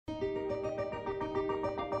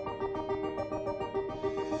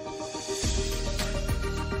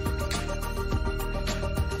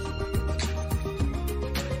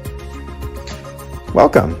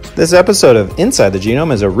Welcome. This episode of Inside the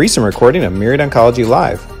Genome is a recent recording of Myriad Oncology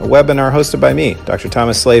Live, a webinar hosted by me, Dr.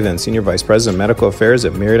 Thomas Slavin, Senior Vice President of Medical Affairs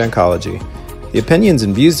at Myriad Oncology. The opinions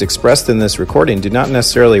and views expressed in this recording do not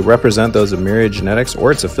necessarily represent those of Myriad Genetics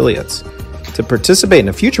or its affiliates. To participate in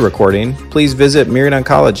a future recording, please visit Myriad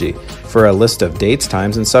Oncology for a list of dates,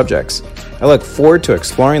 times, and subjects. I look forward to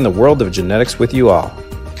exploring the world of genetics with you all.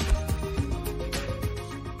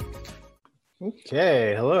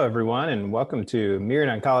 Okay, hello everyone, and welcome to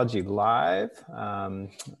Myriad Oncology Live.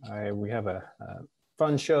 We have a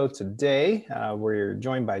fun show today. We're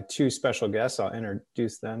joined by two special guests. I'll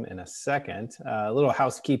introduce them in a second. A little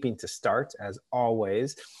housekeeping to start, as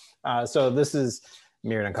always. So this is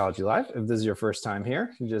Myriad Oncology Live. If this is your first time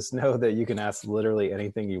here, just know that you can ask literally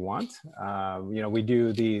anything you want. We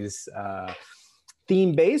do these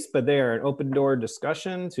theme-based, but they are an open-door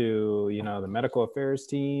discussion to, the medical affairs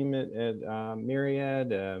team at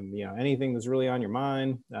Myriad, anything that's really on your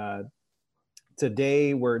mind.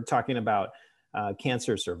 Today, we're talking about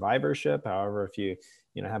cancer survivorship. However, if you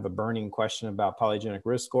have a burning question about polygenic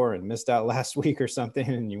risk score and missed out last week or something,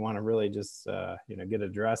 and you want to really just, get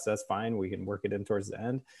addressed, that's fine. We can work it in towards the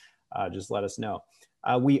end. Just let us know.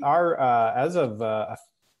 We are, as of a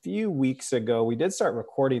few weeks ago, we did start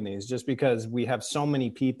recording these just because we have so many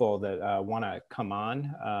people that want to come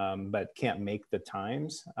on, but can't make the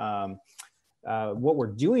times. What we're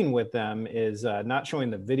doing with them is not showing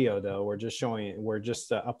the video though. We're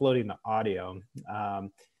just uploading the audio,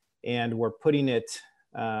 and we're putting it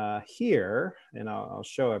here, and I'll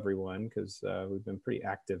show everyone because we've been pretty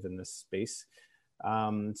active in this space.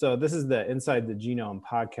 So this is the Inside the Genome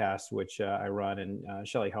podcast, which I run, and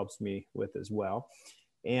Shelly helps me with as well.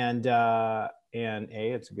 And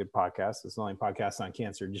it's a good podcast. It's the only podcast on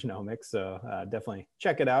cancer genomics. So definitely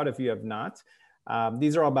check it out if you have not.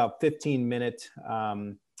 These are all about 15-minute,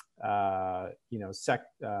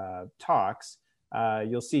 talks.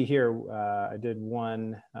 You'll see here, I did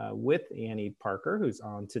one with Annie Parker, who's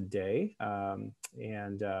on today. So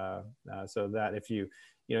that if you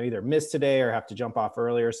either miss today or have to jump off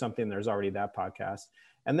early or something, there's already that podcast.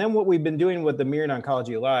 And then what we've been doing with the Myriad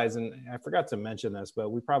Oncology Lives, and I forgot to mention this,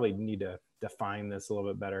 but we probably need to define this a little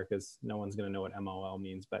bit better because no one's going to know what MOL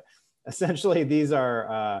means. But essentially, these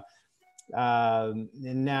are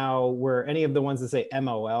now where any of the ones that say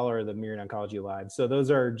MOL are the Myriad Oncology Live. So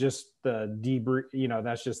those are just the debrief,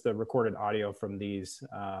 that's just the recorded audio from these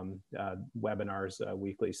webinars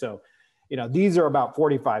weekly. So these are about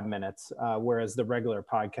 45 minutes, whereas the regular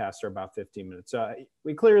podcasts are about 15 minutes.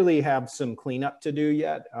 We clearly have some cleanup to do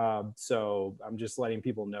yet. So I'm just letting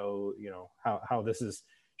people know, how this is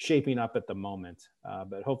shaping up at the moment.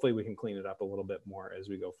 But hopefully we can clean it up a little bit more as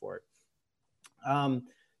we go forward.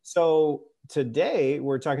 So today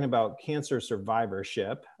we're talking about cancer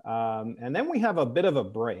survivorship. And then we have a bit of a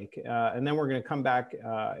break. And then we're going to come back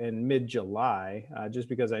in mid-July, just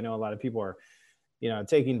because I know a lot of people are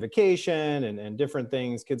taking vacation and different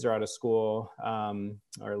things. Kids are out of school,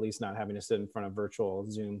 or at least not having to sit in front of virtual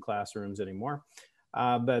Zoom classrooms anymore.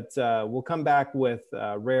 But we'll come back with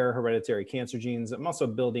rare hereditary cancer genes. I'm also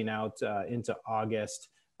building out into August.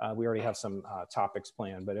 We already have some topics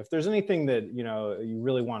planned, but if there's anything that, you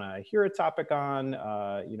really want to hear a topic on,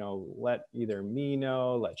 let either me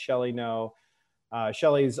know, let Shelly know.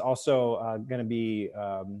 Shelly's also going to be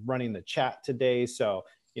running the chat today. So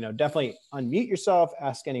definitely unmute yourself,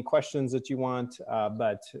 ask any questions that you want.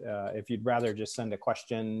 But if you'd rather just send a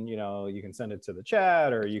question, you can send it to the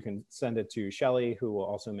chat, or you can send it to Shelly, who will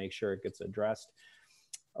also make sure it gets addressed.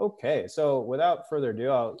 Okay, so without further ado,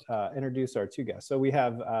 I'll introduce our two guests. So we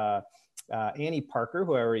have Annie Parker,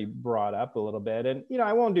 who I already brought up a little bit. And,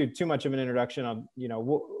 I won't do too much of an introduction.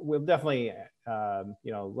 We'll definitely,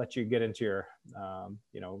 let you get into your,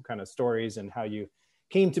 kind of stories and how you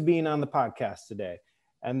came to being on the podcast today.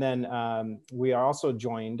 And then we are also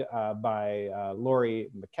joined by Lori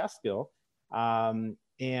McCaskill,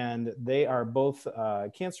 and they are both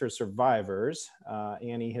cancer survivors.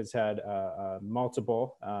 Annie has had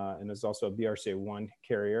multiple and is also a BRCA1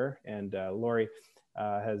 carrier, and Lori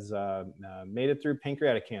has made it through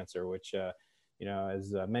pancreatic cancer, which,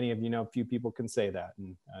 as many of you know, few people can say that,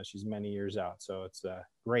 and she's many years out. So it's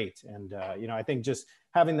great. And, I think just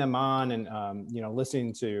having them on and,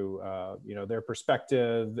 listening to, their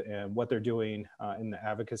perspective and what they're doing in the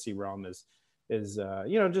advocacy realm is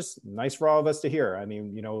just nice for all of us to hear. I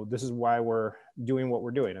mean, this is why we're doing what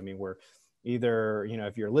we're doing. I mean, we're either,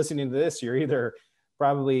 if you're listening to this, you're either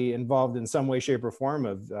probably involved in some way, shape, or form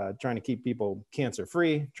of trying to keep people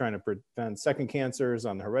cancer-free, trying to prevent second cancers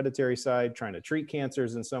on the hereditary side, trying to treat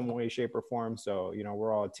cancers in some way, shape, or form. So,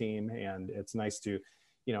 we're all a team, and it's nice to,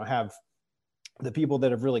 have the people that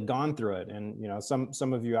have really gone through it. And,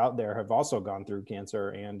 some of you out there have also gone through cancer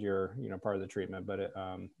and you're, part of the treatment, but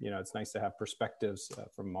it's nice to have perspectives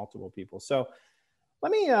from multiple people. So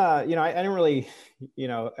let me, I didn't really,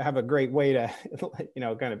 have a great way to,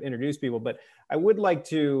 kind of introduce people, but I would like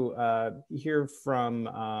to hear from,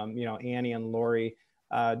 Annie and Lori,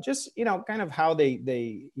 just, kind of how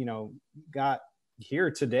they, got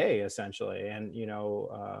here today, essentially, and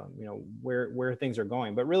where things are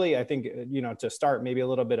going. But really, I think to start, maybe a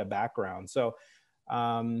little bit of background. So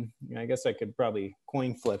I guess I could probably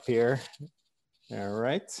coin flip here. All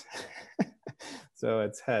right. So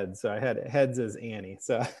it's heads. So I had heads as Annie.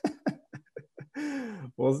 So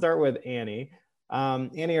we'll start with Annie.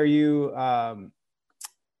 Annie, are you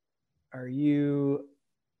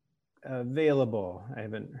available?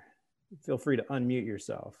 Feel free to unmute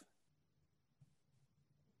yourself.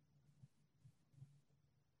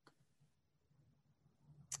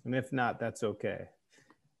 And if not, that's okay.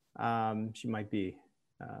 She might be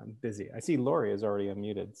busy. I see Lori is already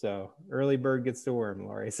unmuted. So early bird gets the worm,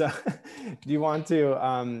 Lori. So do you want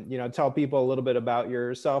to, tell people a little bit about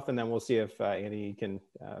yourself, and then we'll see if Annie can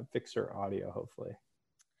fix her audio, hopefully.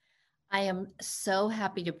 I am so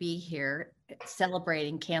happy to be here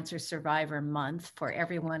celebrating Cancer Survivor Month for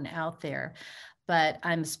everyone out there, but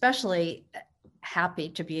I'm especially happy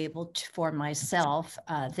to be able to, for myself,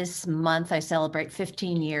 this month I celebrate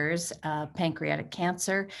 15 years of pancreatic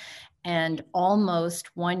cancer and almost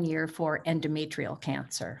 1 year for endometrial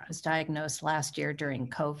cancer. I was diagnosed last year during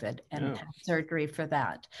COVID and had surgery for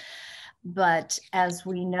that. But as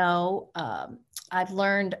we know, I've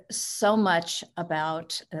learned so much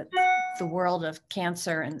about the world of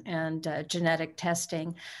cancer and genetic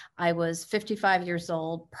testing. I was 55 years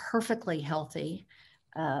old, perfectly healthy,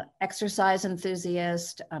 exercise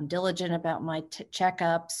enthusiast. I'm diligent about my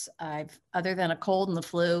checkups. Other than a cold and the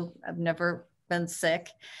flu, I've never been sick.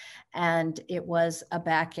 And it was a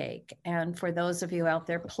backache. And for those of you out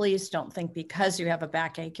there, please don't think because you have a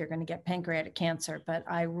backache, you're going to get pancreatic cancer. But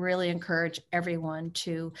I really encourage everyone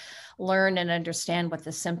to learn and understand what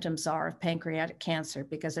the symptoms are of pancreatic cancer,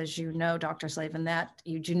 because as you know, Dr. Slavin, that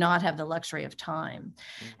you do not have the luxury of time.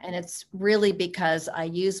 And it's really because I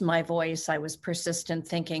used my voice. I was persistent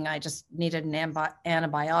thinking I just needed an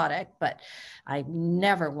antibiotic, but I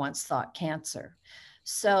never once thought cancer.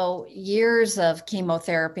 So years of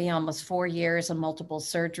chemotherapy, almost 4 years of multiple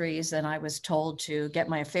surgeries, and I was told to get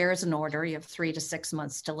my affairs in order. You have 3 to 6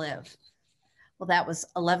 months to live. Well, that was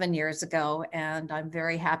 11 years ago, and I'm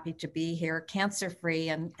very happy to be here, cancer-free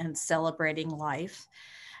and celebrating life.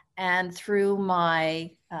 And through my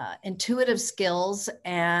intuitive skills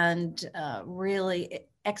and really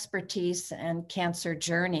expertise and cancer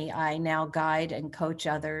journey, I now guide and coach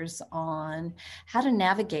others on how to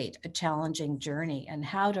navigate a challenging journey and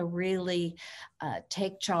how to really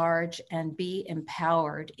take charge and be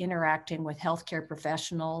empowered, interacting with healthcare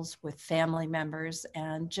professionals, with family members,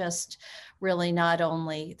 and just really not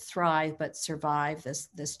only thrive, but survive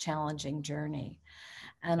this challenging journey.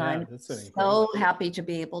 And I'm so happy to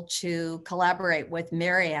be able to collaborate with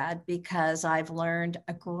Myriad, because I've learned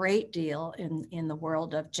a great deal in the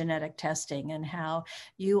world of genetic testing and how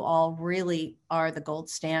you all really are the gold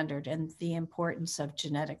standard and the importance of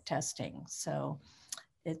genetic testing. So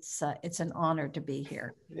it's an honor to be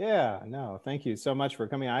here. Yeah, no, thank you so much for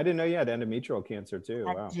coming. I didn't know you had endometrial cancer too.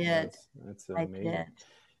 I wow, did. that's amazing. I did.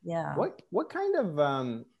 Yeah. What kind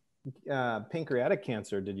of pancreatic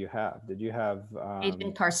cancer did you have? Did you have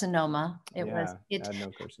adenocarcinoma?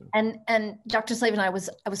 adenocarcinoma. And Dr. Slavin, I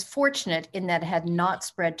was fortunate in that it had not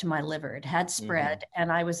spread to my liver. It had spread,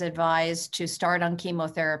 and I was advised to start on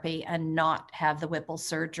chemotherapy and not have the Whipple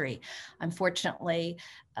surgery. Unfortunately,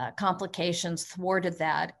 complications thwarted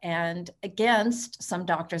that, and against some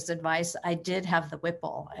doctors' advice, I did have the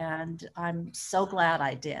Whipple, and I'm so glad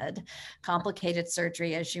I did. Complicated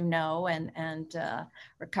surgery, as you know, and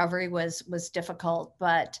recovery was difficult,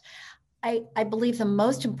 but I believe the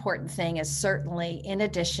most important thing is certainly, in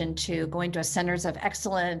addition to going to centers of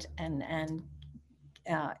excellence and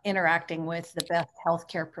interacting with the best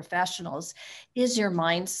healthcare professionals, is your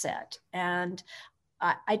mindset. And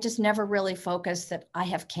I just never really focused that I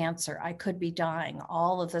have cancer. I could be dying.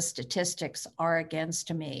 All of the statistics are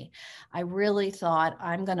against me. I really thought,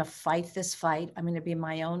 I'm going to fight this fight. I'm going to be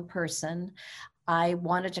my own person. I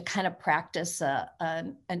wanted to kind of practice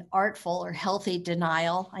an artful or healthy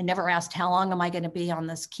denial. I never asked, how long am I going to be on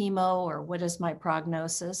this chemo, or what is my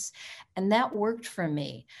prognosis? And that worked for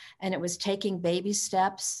me. And it was taking baby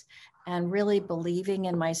steps and really believing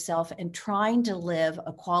in myself and trying to live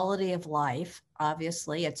a quality of life.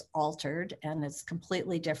 Obviously, it's altered and it's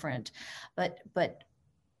completely different, but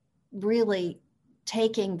really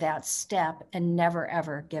taking that step and never,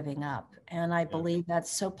 ever giving up. And I believe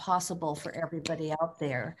that's so possible for everybody out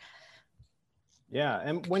there. Yeah.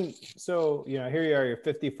 And so, here you are, you're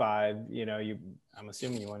 55, I'm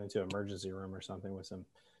assuming you went into emergency room or something with some,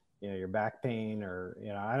 your back pain or,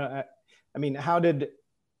 I mean, how did,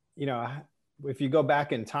 if you go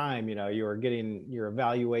back in time, you were getting your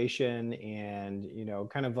evaluation and,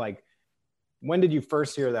 kind of like, when did you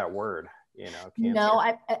first hear that word, cancer? No,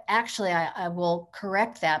 I will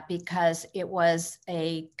correct that, because it was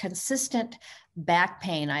a consistent back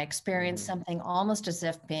pain. I experienced something almost as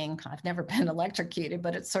if I've never been electrocuted,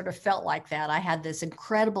 but it sort of felt like that. I had this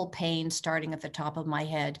incredible pain starting at the top of my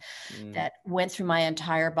head that went through my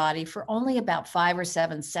entire body for only about 5 or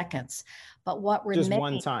 7 seconds. But what remained— Just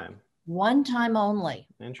one time? One time only.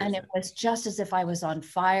 Interesting. And it was just as if I was on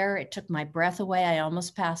fire. It took my breath away. I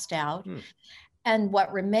almost passed out. And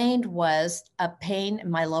what remained was a pain in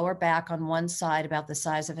my lower back on one side, about the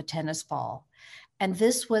size of a tennis ball. And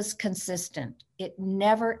this was consistent. It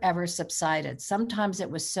never, ever subsided. Sometimes it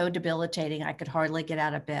was so debilitating, I could hardly get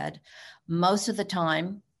out of bed. Most of the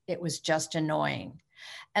time, it was just annoying.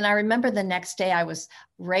 And I remember the next day I was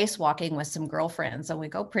race walking with some girlfriends, and we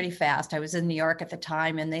go pretty fast. I was in New York at the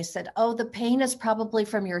time, and they said, "Oh, the pain is probably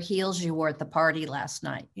from your heels you wore at the party last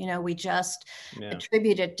night." We just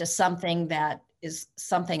attribute it to something that is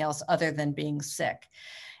something else other than being sick.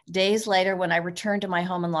 Days later, when I returned to my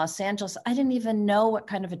home in Los Angeles, I didn't even know what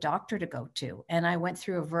kind of a doctor to go to. And I went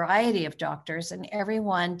through a variety of doctors, and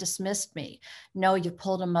everyone dismissed me. "No, you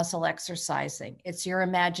pulled a muscle exercising. It's your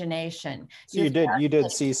imagination." So you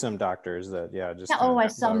did see some doctors that, just. Oh, I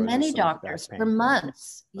saw many doctors for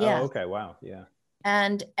months. Yeah. Oh, okay. Wow. Yeah.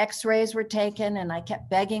 And x-rays were taken, and I kept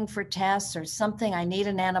begging for tests or something. I need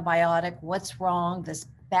an antibiotic. What's wrong? This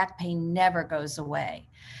back pain never goes away.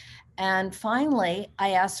 And finally,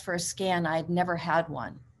 I asked for a scan. I'd never had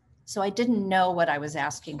one. So I didn't know what I was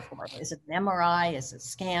asking for. Is it an MRI? Is it a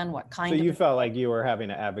scan? What kind of— So you felt like you were having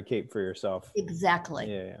to advocate for yourself.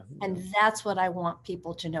 Exactly. Yeah. And that's what I want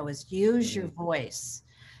people to know, is use your voice,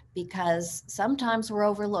 because sometimes we're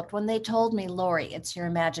overlooked. When they told me, "Lori, it's your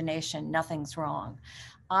imagination, nothing's wrong,"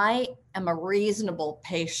 I am a reasonable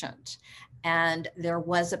patient. And there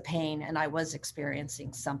was a pain, and I was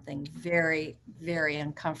experiencing something very, very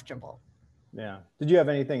uncomfortable. Yeah. Did you have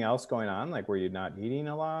anything else going on? Like, were you not eating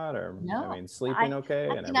a lot, or, No, sleeping okay?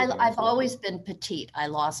 I've always been petite. I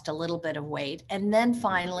lost a little bit of weight. And then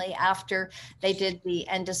finally, after they did the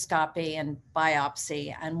endoscopy and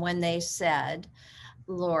biopsy, and when they said,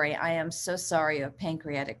 "Lori, I am so sorry you have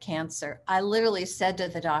pancreatic cancer," I literally said to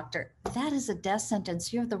the doctor, "That is a death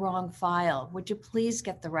sentence. You have the wrong file. Would you please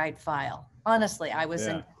get the right file?" Honestly, I was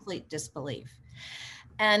in complete disbelief.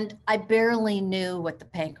 And I barely knew what the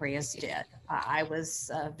pancreas did. I was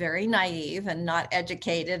very naive and not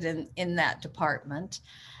educated in that department.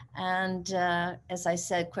 And as I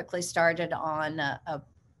said, quickly started on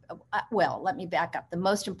well, let me back up. The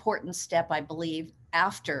most important step, I believe,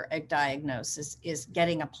 after a diagnosis is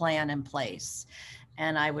getting a plan in place.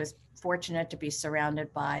 And I was fortunate to be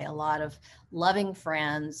surrounded by a lot of loving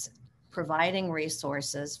friends, providing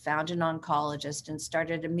resources, found an oncologist, and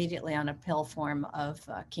started immediately on a pill form of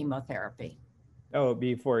chemotherapy. Oh,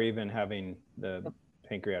 before even having the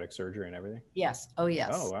pancreatic surgery and everything? Yes. Oh,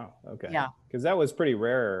 yes. Oh, wow. Okay. Yeah. Because that was pretty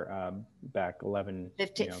rare back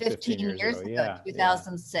 15 years ago. Yeah.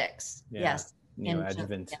 2006. Yeah. Yes.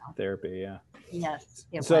 Neoadjuvant therapy. Yeah. Yes.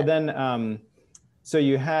 So then, so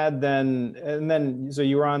you had so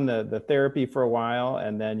you were on the therapy for a while,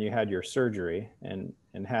 and then you had your surgery and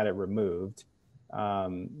had it removed.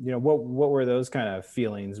 What were those kind of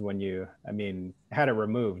feelings when you, had it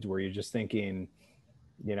removed? Were you just thinking,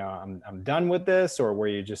 I'm done with this, or were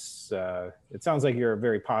you just, it sounds like you're a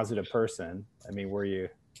very positive person. Were you,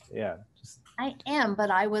 I am, but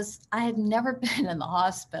I had never been in the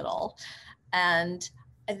hospital, and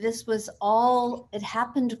this was all, it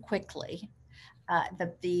happened quickly.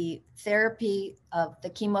 The therapy of the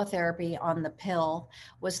chemotherapy on the pill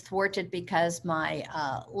was thwarted because my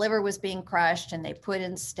liver was being crushed, and they put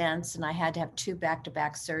in stents, and I had to have 2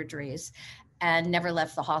 back-to-back surgeries, and never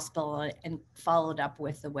left the hospital, and followed up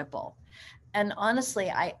with the Whipple. And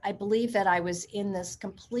honestly, I believe that I was in this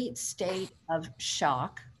complete state of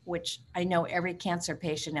shock, which I know every cancer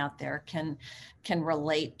patient out there can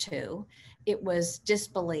relate to. It was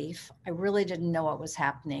disbelief. I really didn't know what was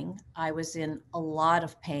happening. I was in a lot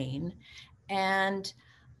of pain. And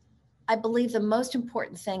I believe the most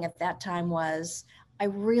important thing at that time was I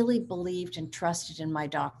really believed and trusted in my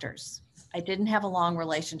doctors. I didn't have a long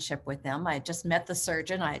relationship with them. I had just met the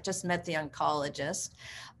surgeon. I had just met the oncologist.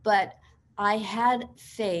 But I had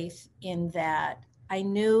faith in that. I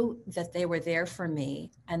knew that they were there for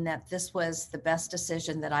me and that this was the best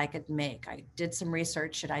decision that I could make. I did some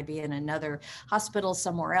research. Should I be in another hospital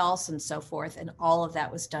somewhere else and so forth? And all of that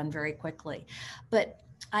was done very quickly. But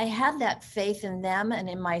I had that faith in them and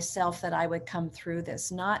in myself that I would come through this,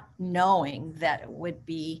 not knowing that it would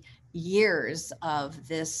be years of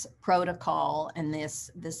this protocol and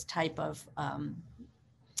this type of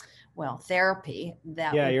therapy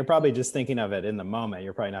that Yeah, would. you're probably just thinking of it in the moment.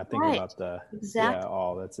 You're probably not thinking Right, about the, exactly.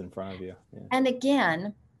 all that's in front of you. Yeah. And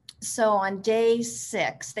again, so on day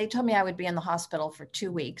 6, they told me I would be in the hospital for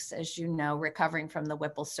 2 weeks. As you know, recovering from the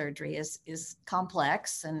Whipple surgery is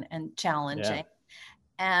complex and challenging. Yeah.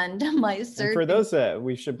 And my And for surgeon. those that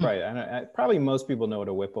we should probably, probably most people know what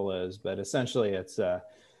a Whipple is, but essentially it's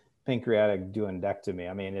pancreatic duodectomy.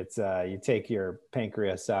 I mean, it's you take your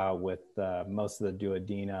pancreas out with most of the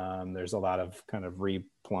duodenum. There's a lot of kind of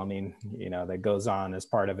replumbing, that goes on as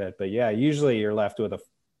part of it. But yeah, usually you're left with a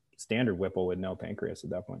standard Whipple with no pancreas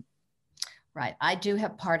at that point. Right. I do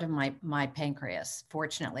have part of my pancreas,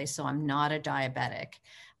 fortunately, so I'm not a diabetic.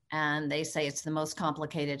 And they say it's the most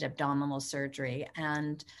complicated abdominal surgery.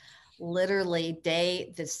 And literally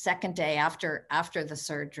the second day after the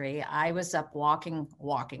surgery, I was up walking,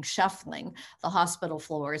 shuffling the hospital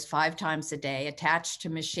floors 5 times a day, attached to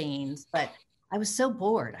machines. But I was so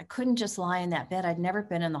bored. I couldn't just lie in that bed. I'd never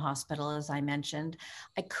been in the hospital, as I mentioned.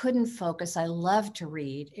 I couldn't focus. I loved to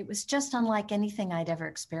read. It was just unlike anything I'd ever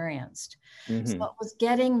experienced. So Mm-hmm. it was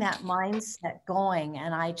getting that mindset going.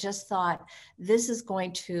 And I just thought, this is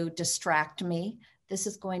going to distract me. This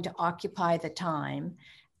is going to occupy the time.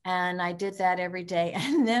 And I did that every day.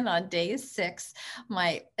 And then on day 6,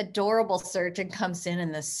 my adorable surgeon comes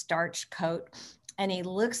in this starch coat, and he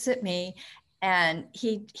looks at me and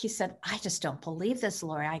he said, I just don't believe this,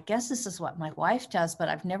 Lori. I guess this is what my wife does, but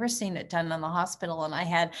I've never seen it done in the hospital. And I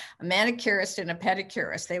had a manicurist and a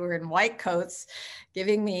pedicurist. They were in white coats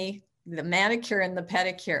giving me the manicure and the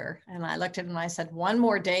pedicure. And I looked at him and I said, one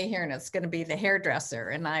more day here and it's going to be the hairdresser.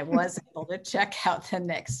 And I was able to check out the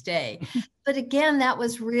next day. But again, that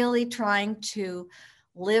was really trying to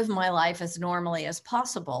live my life as normally as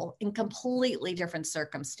possible in completely different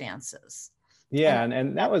circumstances. And Yeah.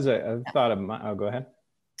 And that was a thought of mine. Oh, go ahead.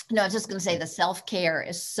 no, I was just going to say the self-care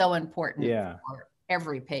is so important Yeah. for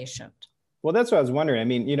every patient. Well, that's what I was wondering. I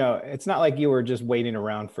mean, it's not like you were just waiting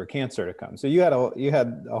around for cancer to come. So you had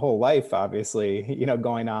a whole life, obviously,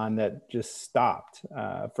 going on that just stopped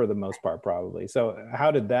for the most part, probably. So how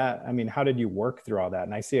did you work through all that?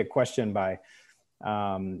 And I see a question by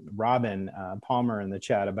Robin Palmer in the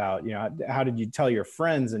chat about, how did you tell your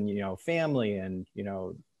friends and, family and,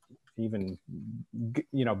 even,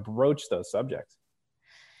 broach those subjects?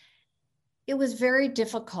 It was very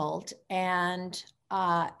difficult, and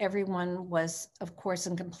everyone was, of course,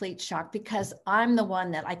 in complete shock because I'm the one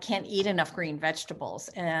that I can't eat enough green vegetables,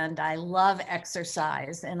 and I love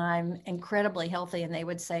exercise, and I'm incredibly healthy. And they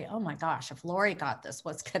would say, oh my gosh, if Lori got this,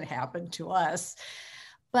 what's going to happen to us?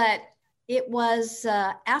 But it was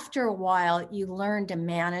after a while, you learn to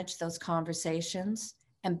manage those conversations,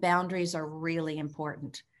 and boundaries are really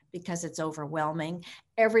important because it's overwhelming.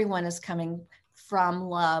 Everyone is coming from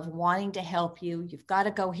love, wanting to help you. You've got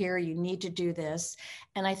to go here. You need to do this.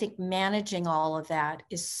 And I think managing all of that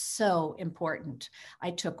is so important.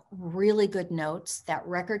 I took really good notes. That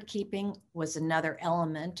record keeping was another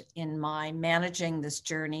element in my managing this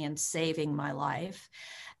journey and saving my life.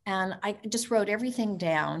 And I just wrote everything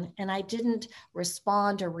down, and I didn't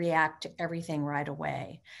respond or react to everything right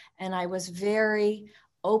away. And I was very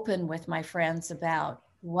open with my friends about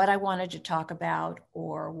what I wanted to talk about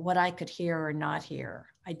or what I could hear or not hear.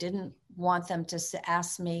 I didn't want them to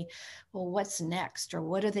ask me, well, what's next? Or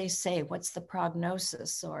what do they say? What's the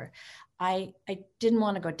prognosis? Or I didn't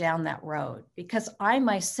want to go down that road because I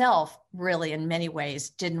myself really in many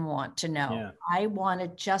ways didn't want to know. Yeah. I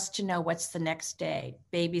wanted just to know what's the next day,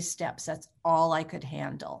 baby steps. That's all I could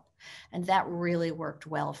handle. And that really worked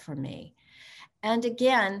well for me. And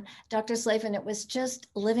again, Dr. Slavin, it was just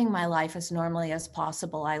living my life as normally as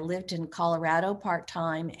possible. I lived in Colorado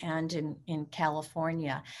part-time and in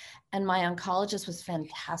California. And my oncologist was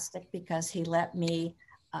fantastic because he let me,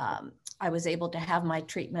 I was able to have my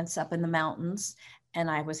treatments up in the mountains, and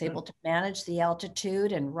I was able to manage the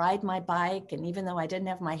altitude and ride my bike. And even though I didn't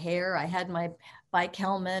have my hair, I had my bike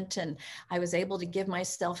helmet, and I was able to give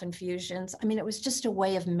myself infusions. I mean, it was just a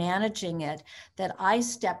way of managing it that I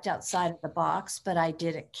stepped outside of the box, but I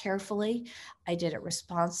did it carefully. I did it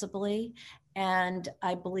responsibly. And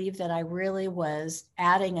I believe that I really was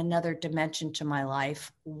adding another dimension to my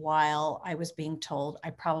life while I was being told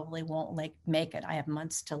I probably won't make it. I have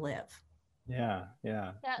months to live. Yeah.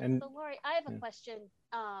 Yeah. Yeah. And So Lori, I have a yeah. question.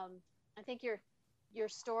 I think your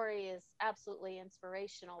story is absolutely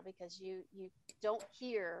inspirational because you don't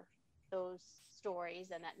hear those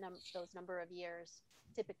stories and those number of years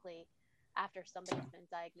typically after somebody's been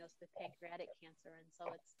diagnosed with pancreatic cancer, and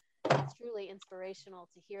so it's truly inspirational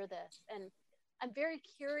to hear this. And I'm very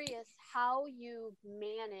curious how you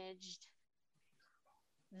managed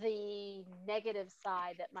the negative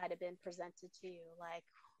side that might have been presented to you, like,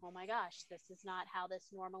 oh my gosh, this is not how this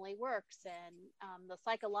normally works, and the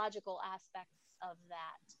psychological aspects of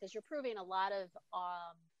that, because you're proving a lot of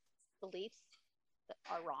beliefs that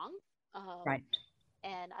are wrong. Right.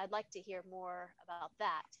 And I'd like to hear more about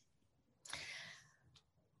that.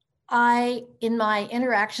 In my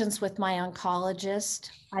interactions with my oncologist,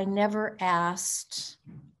 I never asked,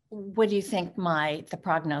 what do you think the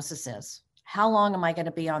prognosis is? How long am I going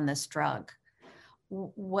to be on this drug?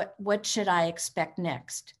 What should I expect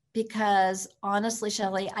next? Because honestly,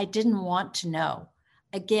 Shelley, I didn't want to know.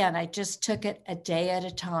 Again, I just took it a day at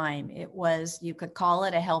a time. It was, you could call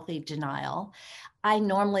it a healthy denial. I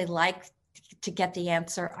normally like to get the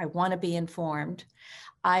answer. I want to be informed.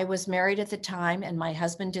 I was married at the time and my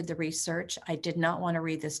husband did the research. I did not want to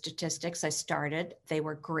read the statistics. I started. They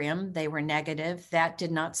were grim. They were negative. That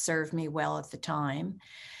did not serve me well at the time.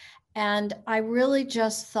 And I really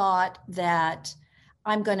just thought that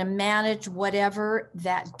I'm going to manage whatever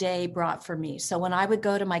that day brought for me. So when I would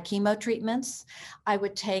go to my chemo treatments, I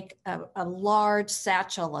would take a large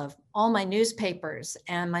satchel of all my newspapers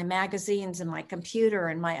and my magazines and my computer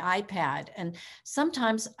and my iPad. And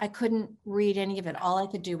sometimes I couldn't read any of it. All I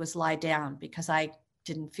could do was lie down because I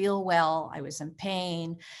didn't feel well. I was in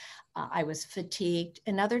pain. I was fatigued.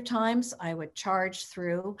 And other times I would charge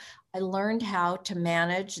through. I learned how to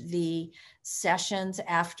manage the sessions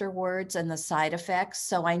afterwards and the side effects.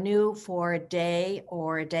 So I knew for a day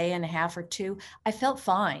or a day and a half or two, I felt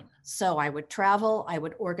fine. So I would travel, I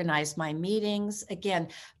would organize my meetings. Again,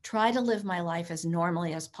 try to live my life as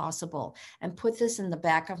normally as possible and put this in the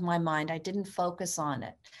back of my mind. I didn't focus on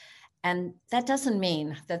it. And that doesn't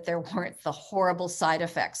mean that there weren't the horrible side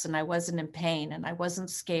effects and I wasn't in pain and I wasn't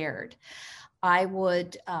scared. I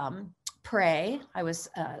would pray. I was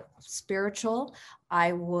spiritual.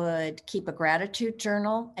 I would keep a gratitude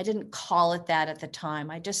journal. I didn't call it that at the time.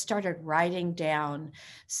 I just started writing down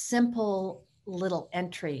simple little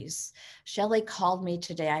entries. Shelley called me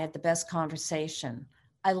today. I had the best conversation.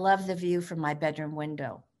 I love the view from my bedroom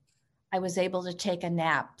window. I was able to take a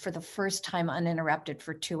nap for the first time uninterrupted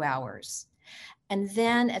for 2 hours. And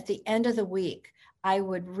then at the end of the week, I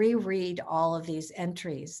would reread all of these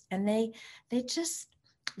entries and they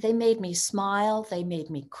made me smile. They made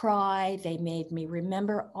me cry. They made me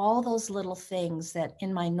remember all those little things that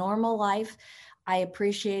in my normal life, I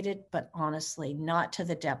appreciated, but honestly, not to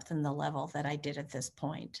the depth and the level that I did at this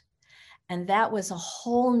point. And that was a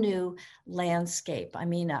whole new landscape. I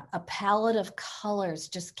mean, a palette of colors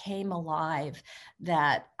just came alive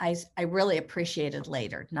that I really appreciated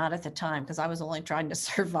later, not at the time, because I was only trying to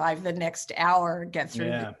survive the next hour, get through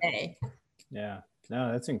the day. Yeah,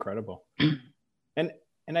 no, that's incredible.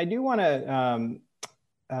 And I do want to,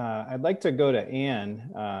 I'd like to go to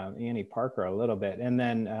Annie Parker a little bit, and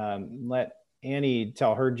then let Annie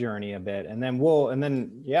tell her journey a bit. And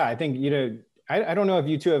then, yeah, I think, I don't know if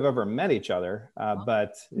you two have ever met each other,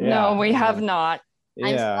 but yeah. No, we have not. Yeah.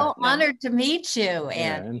 I'm so honored to meet you.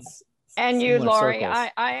 And you, Lori,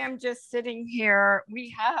 I am just sitting here.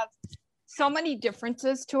 We have so many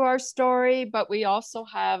differences to our story, but we also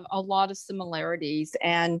have a lot of similarities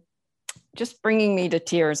and just bringing me to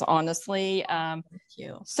tears, honestly. Thank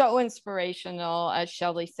you. So inspirational, as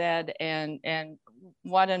Shelley said, and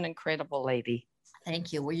what an incredible lady.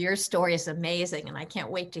 Thank you. Well, your story is amazing, and I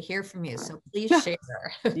can't wait to hear from you. So please share.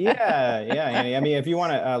 Yeah, Annie. I mean, if you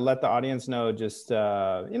want to let the audience know, just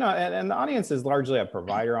and the audience is largely a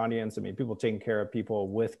provider audience. I mean, people taking care of people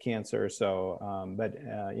with cancer. So, but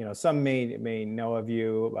some may know of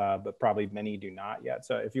you, but probably many do not yet.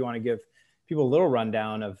 So, if you want to give people a little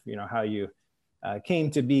rundown of how you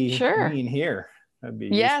came to be being here. That'd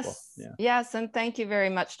be useful. Yes, and thank you very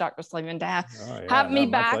much, Dr. Slavin, to have me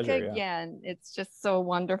back again. It's just so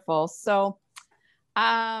wonderful. So,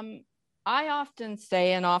 I often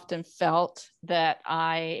say and often felt that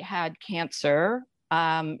I had cancer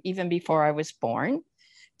even before I was born,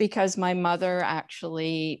 because my mother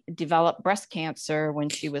actually developed breast cancer when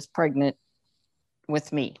she was pregnant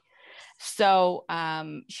with me. So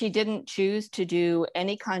she didn't choose to do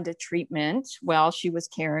any kind of treatment while she was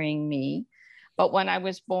carrying me. But when I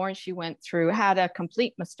was born, she had a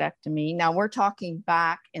complete mastectomy. Now we're talking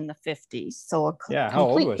back in the 50s. So how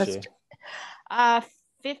old was she?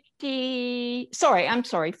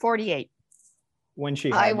 48. When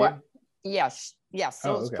she had you? Yes.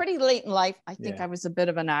 So it was pretty late in life. I think I was a bit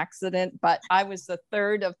of an accident, but I was the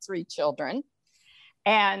third of 3 children.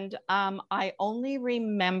 And I only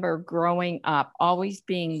remember growing up always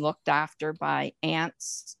being looked after by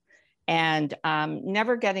aunts and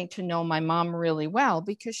never getting to know my mom really well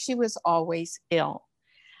because she was always ill.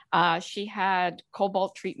 She had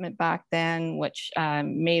cobalt treatment back then, which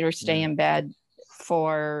made her stay in bed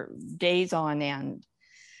for days on end.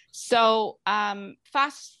 So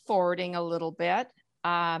fast forwarding a little bit,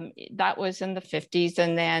 that was in the 50s.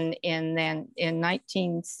 And then in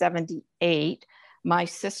 1978, my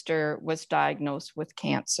sister was diagnosed with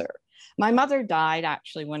cancer. My mother died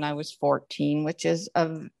actually when I was 14, which is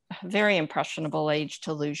a very impressionable age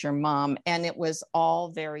to lose your mom. And it was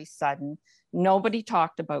all very sudden. Nobody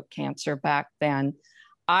talked about cancer back then.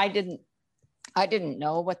 I didn't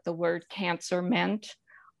know what the word cancer meant.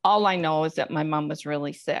 All I know is that my mom was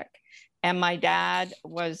really sick. And my dad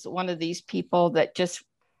was one of these people that just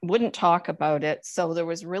wouldn't talk about it. So there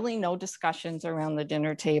was really no discussions around the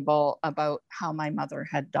dinner table about how my mother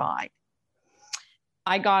had died.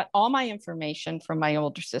 I got all my information from my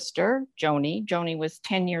older sister, Joni. Joni was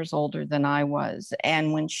 10 years older than I was.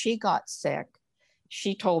 And when she got sick,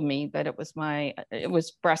 she told me that it was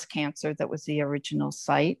breast cancer that was the original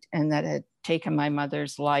site and that had taken my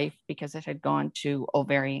mother's life because it had gone to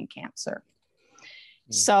ovarian cancer.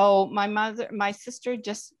 So my sister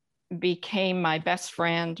just became my best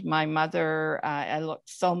friend. My mother, I looked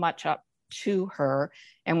so much up to her.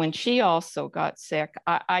 And when she also got sick,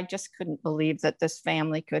 I just couldn't believe that this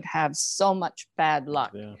family could have so much bad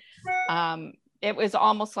luck. It was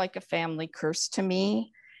almost like a family curse to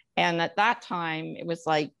me. And at that time, it was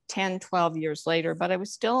like 10, 12 years later, but I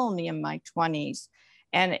was still only in my 20s.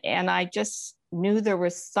 And I just knew there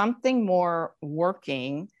was something more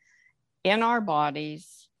working in our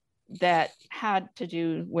bodies that had to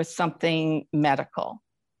do with something medical.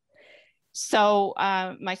 So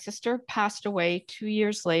my sister passed away 2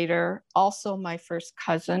 years later. Also, my first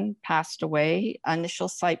cousin passed away, initial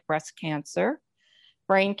site breast cancer,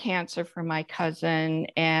 brain cancer for my cousin,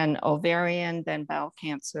 and ovarian, then bowel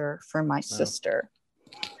cancer for my sister.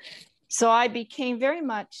 So I became very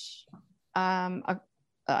much, I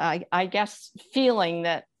guess, feeling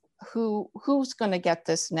that who's going to get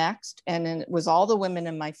this next? And it was all the women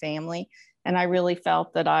in my family. And I really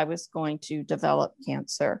felt that I was going to develop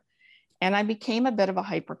cancer. And I became a bit of a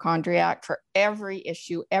hypochondriac for every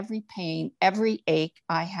issue, every pain, every ache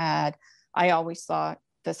I had. I always thought,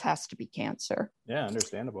 this has to be cancer. Yeah,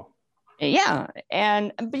 understandable. Yeah.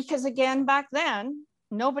 And because again, back then,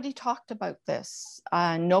 nobody talked about this.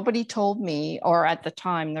 Nobody told me, or at the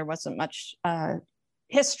time, there wasn't much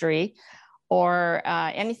history or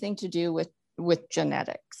anything to do with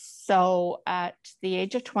genetics. So at the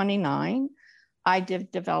age of 29, I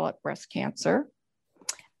did develop breast cancer.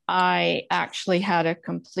 I actually had a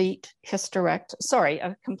complete mastectomy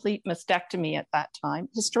at that time.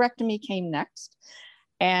 Hysterectomy came next.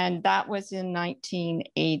 And that was in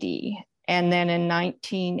 1980. And then in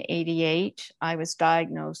 1988, I was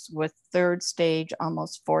diagnosed with 3rd stage,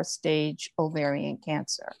 almost 4th stage ovarian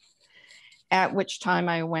cancer, at which time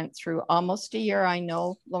I went through almost a year. I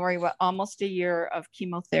know, Lori, almost a year of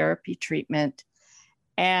chemotherapy treatment,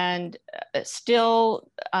 and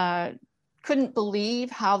still couldn't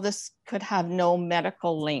believe how this could have no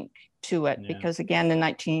medical link to it. Yeah. Because again, in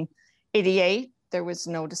 1988, there was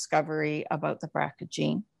no discovery about the BRCA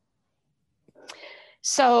gene.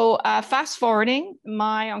 So fast forwarding,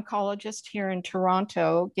 my oncologist here in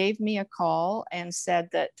Toronto gave me a call and said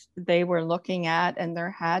that they were looking at, and there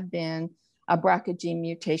had been a BRCA gene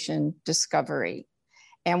mutation discovery.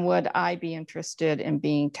 And would I be interested in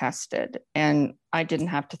being tested? And I didn't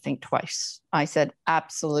have to think twice. I said,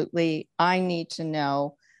 absolutely. I need to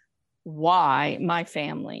know why my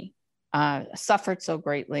family suffered so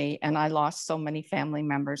greatly, and I lost so many family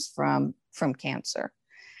members from cancer.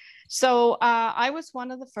 So I was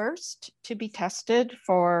one of the first to be tested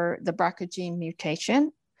for the BRCA gene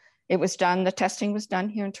mutation. The testing was done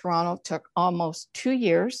here in Toronto. It took almost 2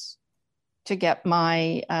 years to get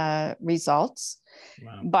my results.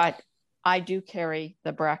 Wow. But I do carry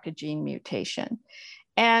the BRCA gene mutation.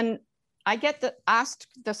 And I get asked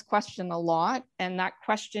this question a lot, and that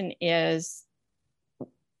question is,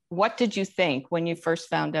 what did you think when you first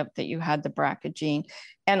found out that you had the BRCA gene?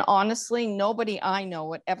 And honestly, nobody I know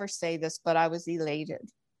would ever say this, but I was elated.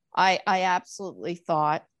 I absolutely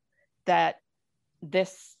thought that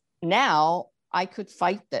now I could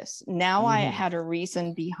fight this. Now I had a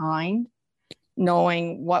reason behind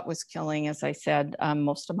knowing what was killing, as I said,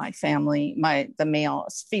 most of my family,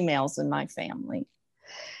 females in my family.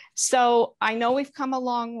 So I know we've come a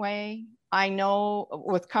long way. I know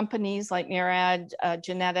with companies like Myriad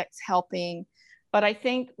Genetics helping, but I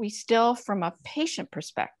think we still, from a patient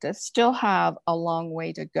perspective, still have a long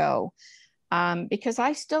way to go. Because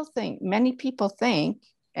I still think many people think,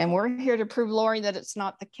 and we're here to prove, Lori, that it's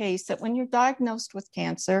not the case, that when you're diagnosed with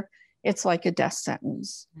cancer, it's like a death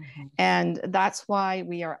sentence. Mm-hmm. And that's why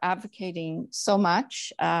we are advocating so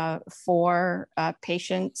much for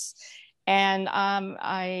patients. And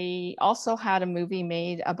I also had a movie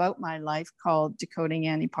made about my life called Decoding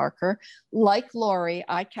Annie Parker. Like Lori,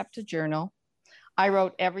 I kept a journal. I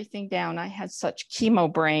wrote everything down. I had such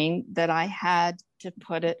chemo brain that I had to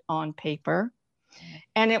put it on paper.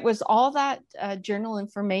 And it was all that journal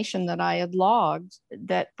information that I had logged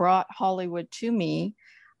that brought Hollywood to me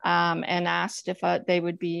and asked if they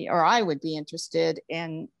would be, or I would be interested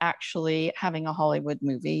in actually having a Hollywood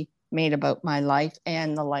movie made about my life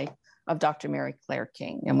and the life of Dr. Mary Claire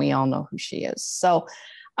King. And we all know who she is. So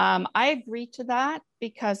I agreed to that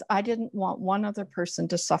because I didn't want one other person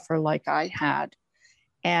to suffer like I had.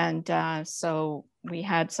 And so we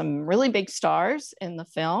had some really big stars in the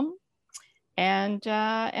film. And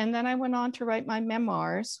then I went on to write my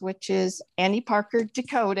memoirs, which is Annie Parker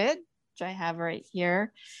Decoded, which I have right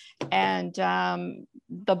here. And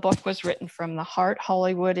the book was written from the heart.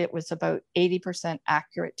 Hollywood, it was about 80%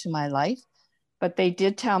 accurate to my life. But they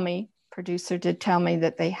did tell me, producer did tell me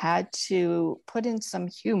that they had to put in some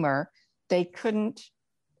humor. They couldn't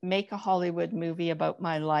make a Hollywood movie about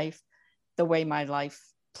my life the way my life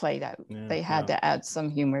played out. Yeah, they had to add some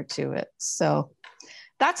humor to it. So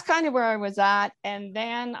that's kind of where I was at. And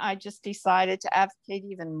then I just decided to advocate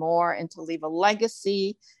even more and to leave a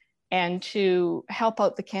legacy and to help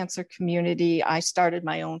out the cancer community. I started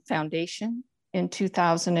my own foundation in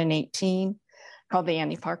 2018 called the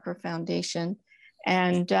Annie Parker Foundation.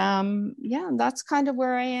 And that's kind of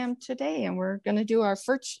where I am today. And we're going to do our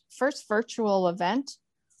first virtual event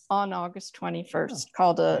on August 21st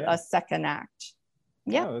called a Second Act.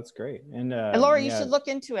 Yeah, oh, that's great. And Laura, you should look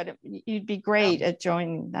into it. You'd be great at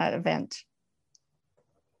joining that event.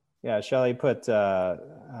 Yeah, Shelley put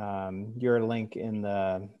your link in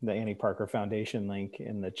the Annie Parker Foundation link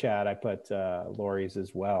in the chat. I put Lori's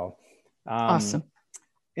as well. Awesome.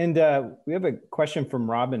 And we have a question from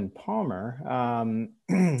Robin Palmer.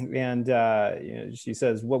 She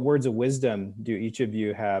says, what words of wisdom do each of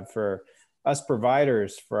you have for us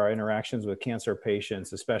providers for our interactions with cancer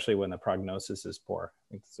patients, especially when the prognosis is poor?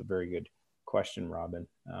 I think it's a very good question, Robin.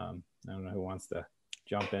 I don't know who wants to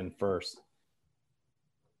jump in first.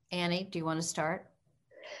 Annie, do you want to start?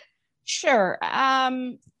 Sure.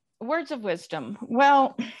 Words of wisdom.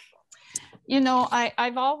 Well,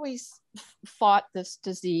 I've always fought this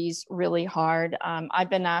disease really hard. I've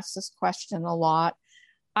been asked this question a lot.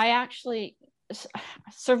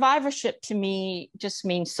 Survivorship to me just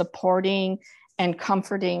means supporting and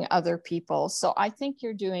comforting other people. So I think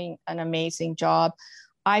you're doing an amazing job.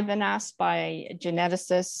 I've been asked by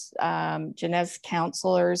geneticists, genetic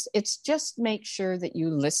counselors, it's just make sure that you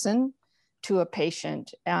listen to a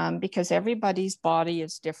patient because everybody's body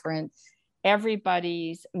is different.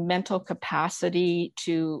 Everybody's mental capacity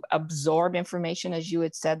to absorb information, as you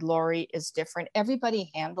had said, Lori, is different. Everybody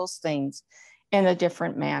handles things in a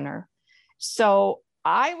different manner. So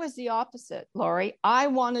I was the opposite, Lori. I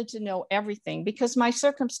wanted to know everything because my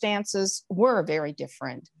circumstances were very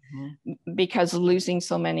different because of losing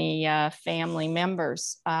so many family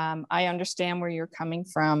members. I understand where you're coming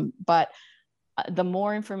from, but the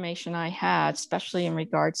more information I had, especially in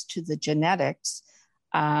regards to the genetics,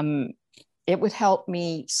 it would help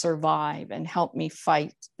me survive and help me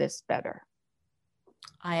fight this better.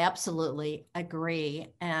 I absolutely agree.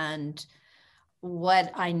 And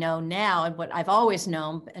what I know now and what I've always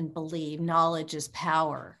known and believe, knowledge is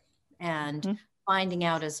power, and finding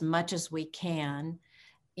out as much as we can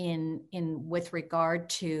in with regard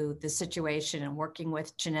to the situation and working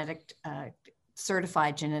with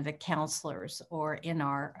certified genetic counselors or in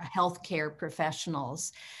our healthcare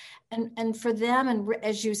professionals. And for them, and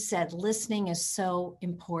as you said, listening is so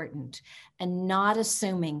important, and not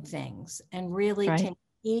assuming things, and really taking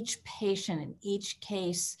each patient and each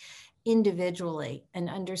case individually and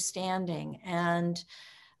understanding and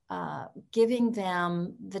giving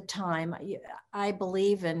them the time. I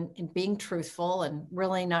believe in being truthful and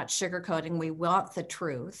really not sugarcoating. We want the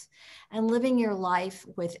truth, and living your life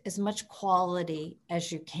with as much quality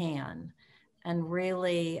as you can, and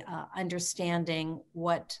really understanding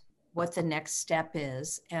what the next step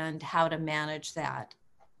is and how to manage that,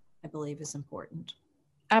 I believe, is important.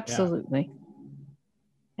 Absolutely.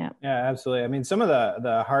 Yeah, absolutely. I mean, some of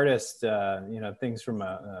the hardest, things from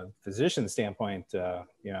a physician standpoint, and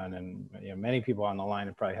then, many people on the line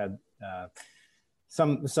have probably had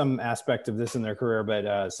some aspect of this in their career,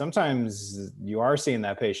 but sometimes you are seeing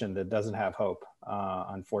that patient that doesn't have hope,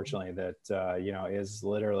 unfortunately, that, is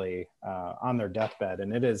literally on their deathbed.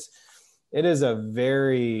 And it is a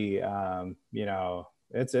very,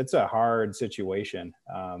 it's a hard situation,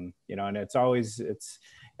 and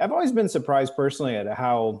I've always been surprised personally at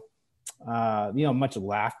how, much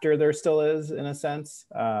laughter there still is, in a sense,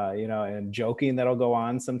 and joking that'll go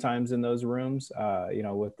on sometimes in those rooms,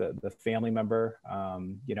 with the family member,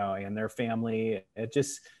 and their family.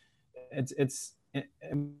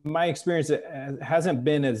 In my experience, it hasn't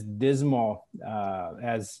been as dismal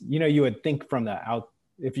as, you would think from the out,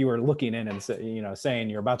 if you were looking in and saying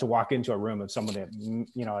you're about to walk into a room of someone that,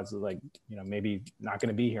 is like, maybe not going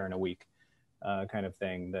to be here in a week. Kind of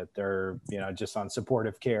thing, that they're, just on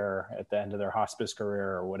supportive care at the end of their hospice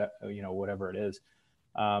career or whatever it is.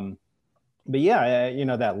 But yeah,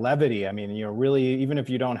 that levity, I mean, really, even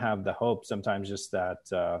if you don't have the hope, sometimes just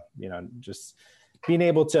that, just being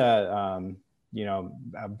able to,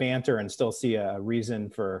 banter and still see a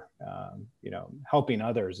reason for, helping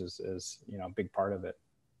others is, a big part of it.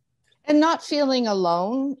 And not feeling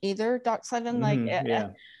alone either, Doc Slavin.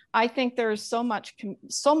 I think there's so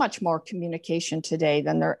much more communication today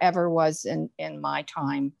than there ever was in my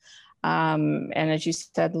time. And as you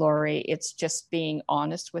said, Lori, it's just being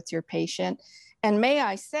honest with your patient. And may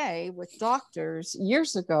I say, with doctors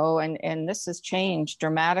years ago, and this has changed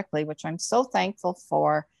dramatically, which I'm so thankful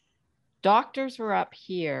for, doctors were up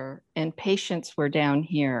here and patients were down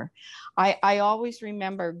here. I always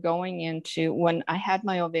remember going into when I had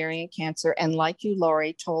my ovarian cancer, and like you,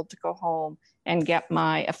 Lori, told to go home and get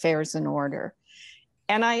my affairs in order.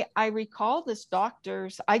 And I recall this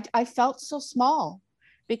doctor's, I felt so small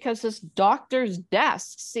because this doctor's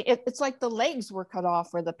desk, it's like the legs were cut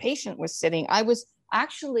off where the patient was sitting. I was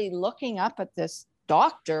actually looking up at this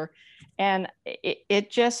doctor, and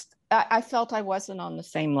it just, I felt I wasn't on the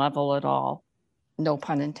same level at all. No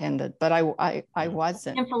pun intended, but I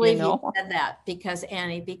wasn't. I can't believe you said that, because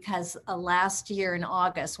Annie, last year in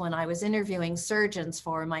August, when I was interviewing surgeons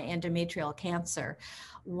for my endometrial cancer,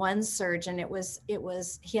 one surgeon,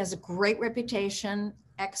 he has a great reputation,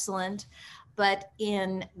 excellent, but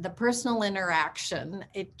in the personal interaction,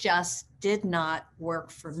 it just did not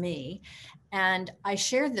work for me. And I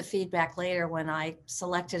shared the feedback later when I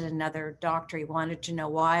selected another doctor. He wanted to know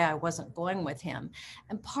why I wasn't going with him.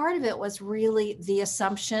 And part of it was really the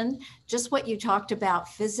assumption, just what you talked about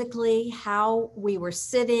physically, how we were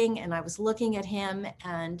sitting, and I was looking at him,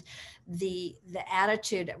 and the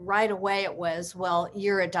attitude right away, it was, well,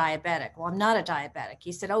 you're a diabetic. Well, I'm not a diabetic.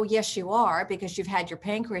 He said, oh, yes, you are, because you've had your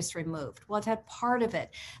pancreas removed. Well, I've had part of it.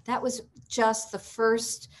 That was just the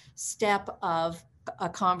first step of a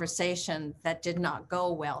conversation that did not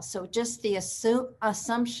go well. So just the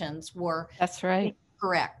assumptions were that's right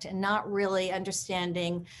correct, and not really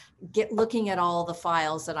understanding, looking at all the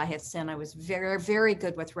files that I had sent. I was very, very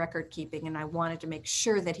good with record keeping, and I wanted to make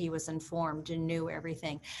sure that he was informed and knew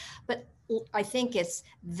everything. But I think it's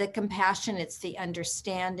the compassion, it's the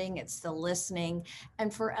understanding, it's the listening.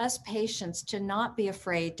 And for us patients to not be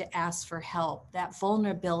afraid to ask for help, that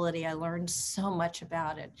vulnerability, I learned so much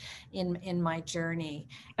about it in my journey.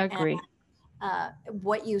 Agree.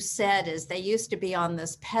 What you said is they used to be on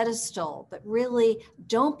this pedestal, but really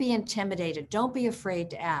don't be intimidated. Don't be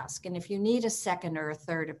afraid to ask. And if you need a second or a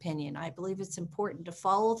third opinion, I believe it's important to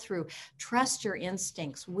follow through. Trust your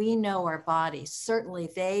instincts. We know our bodies.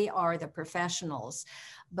 Certainly they are the professionals,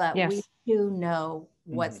 but yes, we do know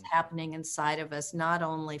what's happening inside of us, not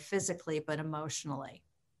only physically, but emotionally.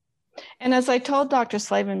 And as I told Dr.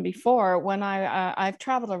 Slavin before, when I've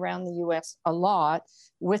traveled around the U.S. a lot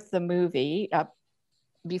with the movie,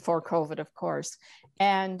 before COVID, of course,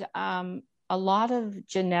 and a lot of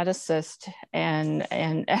geneticists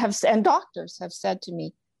and doctors have said to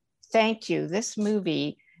me, thank you, this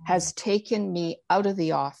movie has taken me out of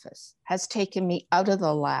the office, has taken me out of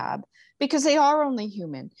the lab, because they are only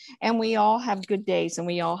human, and we all have good days and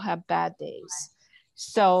we all have bad days.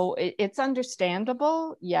 So it's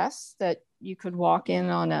understandable, yes, that you could walk in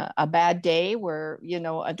on a bad day where,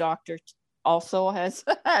 a doctor also has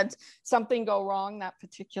had something go wrong that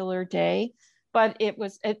particular day. But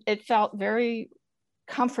it felt very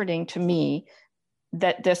comforting to me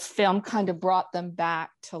that this film kind of brought them back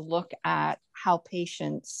to look at how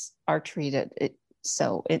patients are treated.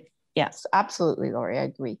 Yes, absolutely, Lori, I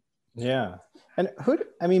agree. Yeah.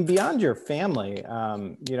 And beyond your family,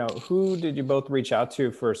 who did you both reach out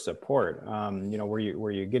to for support? Were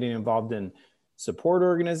you getting involved in support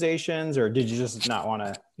organizations, or did you just not want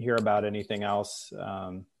to hear about anything else?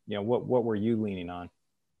 What were you leaning on?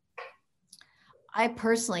 I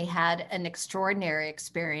personally had an extraordinary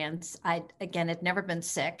experience. I, again, had never been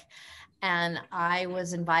sick. And I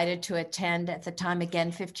was invited to attend at the time,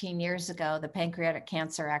 again, 15 years ago, the Pancreatic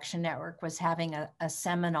Cancer Action Network was having a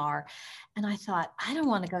seminar. And I thought, I don't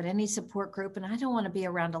want to go to any support group, and I don't want to be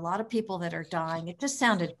around a lot of people that are dying. It just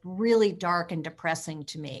sounded really dark and depressing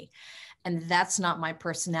to me. And that's not my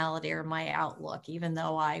personality or my outlook, even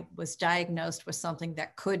though I was diagnosed with something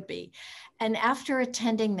that could be. And after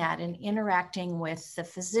attending that and interacting with the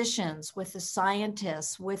physicians, with the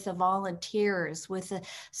scientists, with the volunteers, with the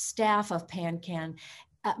staff of PanCan,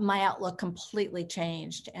 my outlook completely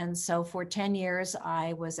changed. And so for 10 years,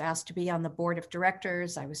 I was asked to be on the board of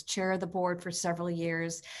directors. I was chair of the board for several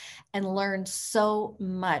years and learned so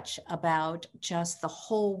much about just the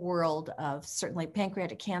whole world of certainly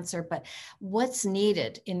pancreatic cancer, but what's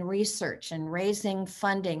needed in research and raising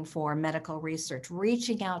funding for medical research,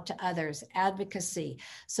 reaching out to others, advocacy,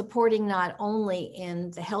 supporting not only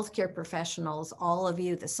in the healthcare professionals, all of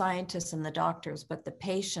you, the scientists and the doctors, but the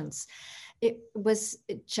patients. It was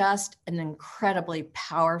just an incredibly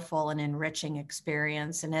powerful and enriching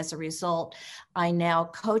experience. And as a result, I now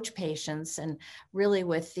coach patients, and really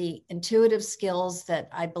with the intuitive skills that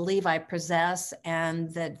I believe I possess,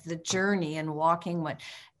 and that the journey and walking what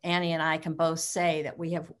Annie and I can both say that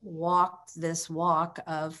we have walked this walk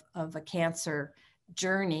of a cancer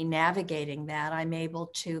journey, navigating that, I'm able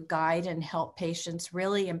to guide and help patients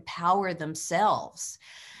really empower themselves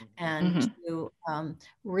and to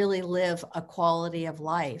really live a quality of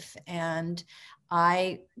life. And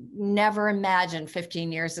I never imagined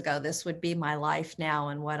 15 years ago this would be my life now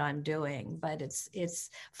and what I'm doing. But it's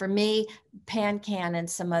for me, PanCan and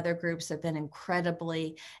some other groups have been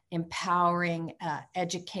incredibly empowering,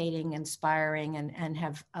 educating, inspiring, and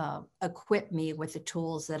have equipped me with the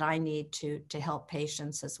tools that I need to help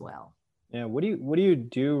patients as well. Yeah, what do you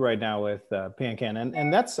do right now with PanCan?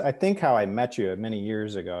 And that's, I think, how I met you many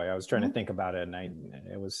years ago. I was trying to think about it, and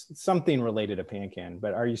it was something related to PanCan.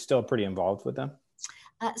 But are you still pretty involved with them?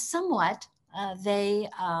 Somewhat. They,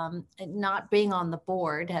 not being on the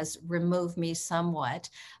board has removed me somewhat,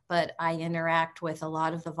 but I interact with a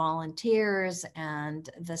lot of the volunteers and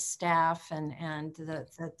the staff and the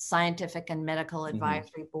scientific and medical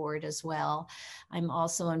advisory board as well. I'm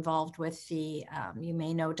also involved with the, you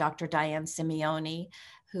may know Dr. Diane Simeone,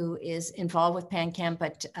 who is involved with PanCan,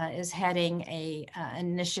 but is heading an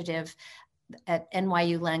initiative at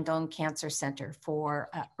NYU Langone Cancer Center for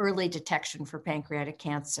early detection for pancreatic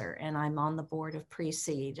cancer. And I'm on the board of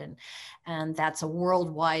PRECEDE, and that's a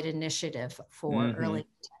worldwide initiative for early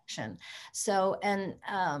detection. So, and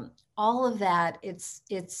all of that, it's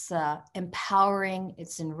empowering,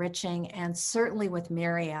 it's enriching, and certainly with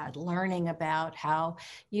Myriad, learning about how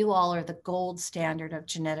you all are the gold standard of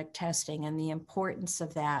genetic testing and the importance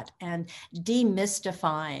of that, and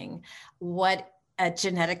demystifying what a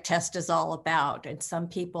genetic test is all about. And some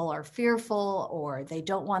people are fearful or they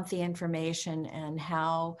don't want the information, and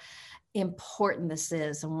how important this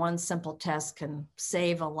is. And one simple test can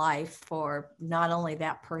save a life for not only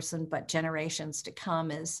that person, but generations to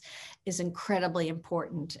come is incredibly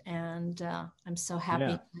important. And I'm so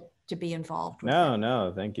happy to be involved with it.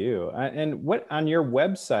 No, thank you. And what on your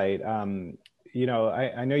website,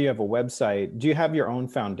 I know you have a website. Do you have your own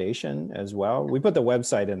foundation as well? We put the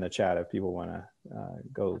website in the chat if people want to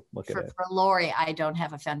go look at it. For Lori, I don't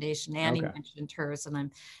have a foundation. Annie mentioned hers, and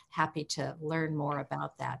I'm happy to learn more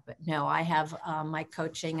about that. But no, I have my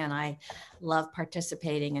coaching, and I love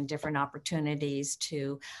participating in different opportunities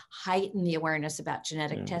to heighten the awareness about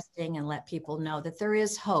genetic testing and let people know that there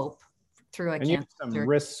is hope through and you have some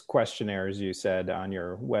risk questionnaires, you said, on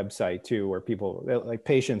your website too, where people, like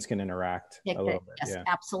patients, can interact a little bit. Yes,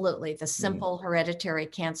 absolutely. The simple hereditary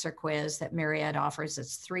cancer quiz that Myriad offers,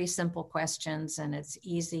 it's 3 simple questions, and it's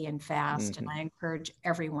easy and fast. And I encourage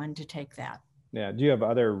everyone to take that. Yeah. Do you have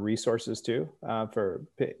other resources too for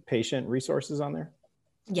patient resources on there?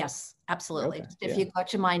 Yes, absolutely. If you go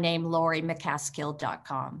to my name,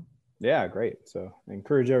 LoriMcCaskill.com. Yeah, great. So I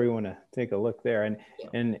encourage everyone to take a look there.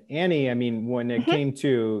 And Annie, I mean, when it came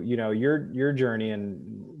to, your journey and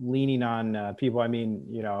leaning on people, I mean,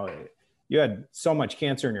 you had so much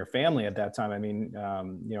cancer in your family at that time. I mean,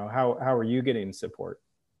 how are you getting support?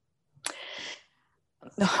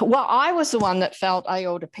 Well, I was the one that felt I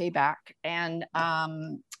owed a payback. And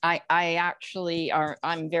I actually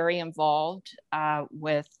I'm very involved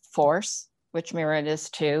with FORCE, which Myriad is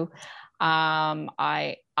too.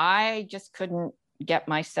 I just couldn't get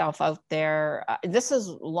myself out there. This is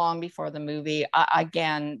long before the movie.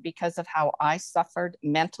 Again, because of how I suffered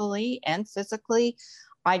mentally and physically,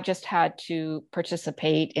 I just had to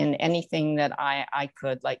participate in anything that I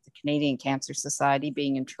could, like the Canadian Cancer Society,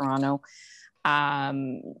 being in Toronto.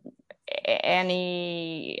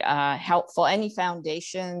 Any helpful, any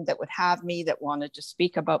foundation that would have me, that wanted to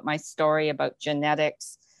speak about my story, about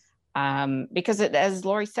genetics. Because it, as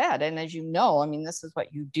Lori said, and as you know, I mean, this is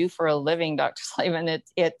what you do for a living, Dr. Slavin.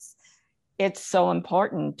 It's so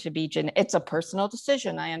important to be it's a personal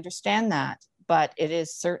decision. I understand that, but it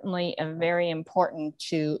is certainly very important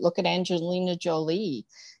to look at Angelina Jolie.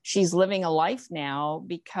 She's living a life now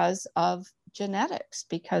because of genetics,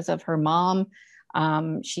 because of her mom.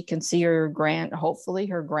 She can see hopefully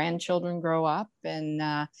her grandchildren grow up,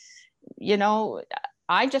 and you know,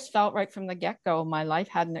 I just felt right from the get-go my life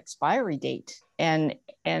had an expiry date, and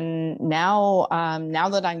now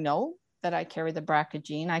that I know that I carry the BRCA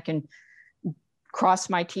gene, I can cross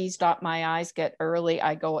my T's, dot my I's, get early.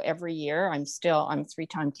 I go every year. I'm a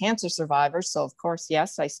 3-time cancer survivor, so of course,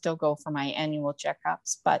 yes, I still go for my annual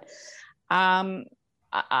checkups. But I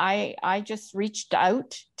just reached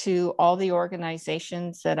out to all the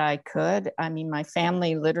organizations that I could. I mean, my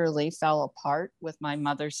family literally fell apart with my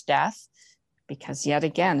mother's death, because yet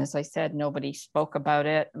again, as I said, nobody spoke about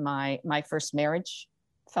it. My first marriage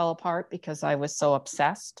fell apart because I was so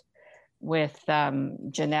obsessed with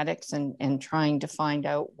genetics and trying to find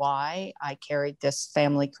out why I carried this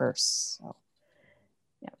family curse. So,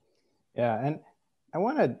 yeah. Yeah, and I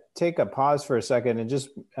want to take a pause for a second and just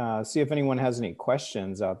see if anyone has any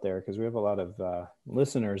questions out there, because we have a lot of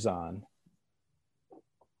listeners on.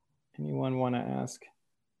 Anyone want to ask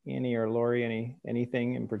Annie or Lori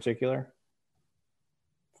anything in particular?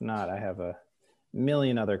 If not, I have a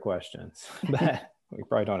million other questions, but we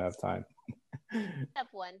probably don't have time. I have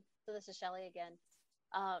one. So this is Shelley again.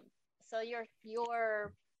 So your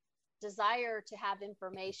desire to have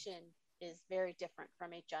information is very different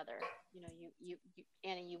from each other. You know, you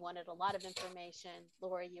Annie, you wanted a lot of information.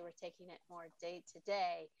 Lori, you were taking it more day to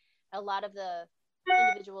day. A lot of the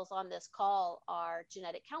individuals on this call are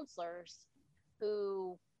genetic counselors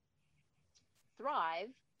who thrive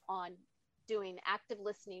on doing active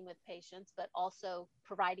listening with patients, but also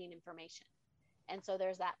providing information. And so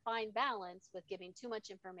there's that fine balance with giving too much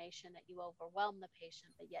information that you overwhelm the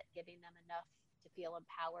patient, but yet giving them enough to feel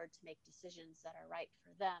empowered to make decisions that are right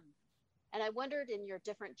for them. And I wondered, in your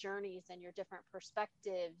different journeys and your different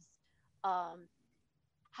perspectives,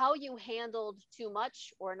 how you handled too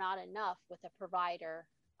much or not enough with a provider.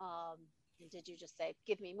 Did you just say,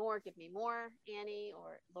 give me more, Annie?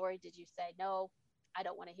 Or Lori, did you say, no, I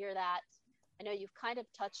don't want to hear that? I know you've kind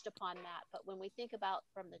of touched upon that, but when we think about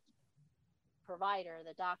from the provider,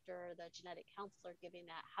 the doctor, the genetic counselor giving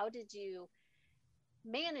that, how did you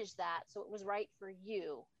manage that so it was right for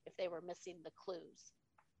you if they were missing the clues?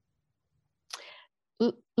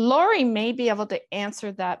 Lori may be able to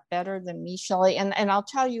answer that better than me, Shelley, and I'll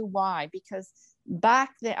tell you why. Because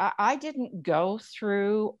back then I didn't go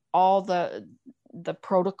through all the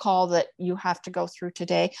protocol that you have to go through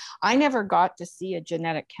today. I never got to see a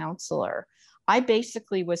genetic counselor. I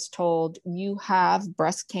basically was told, you have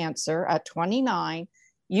breast cancer at 29,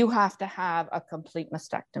 you have to have a complete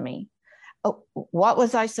mastectomy. Oh, what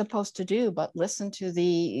was I supposed to do but listen to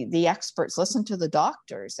the experts, listen to the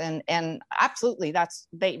doctors? And absolutely,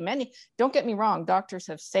 many, don't get me wrong, doctors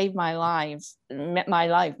have saved my life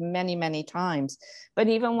many, many times. But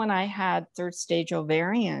even when I had 3rd stage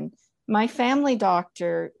ovarian, my family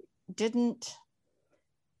doctor didn't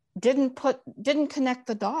connect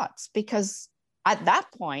the dots, because at that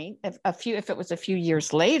point, if it was a few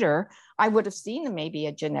years later, I would have seen maybe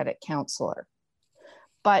a genetic counselor.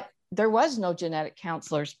 But there was no genetic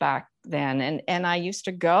counselors back then. And I used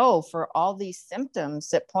to go for all these symptoms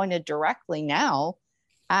that pointed directly now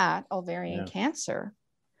at ovarian cancer.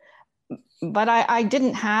 But I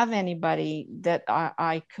didn't have anybody that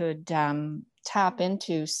I could tap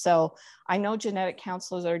into. So I know genetic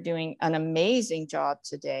counselors are doing an amazing job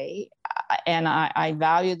today, and I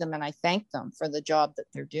value them and I thank them for the job that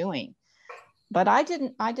they're doing. But I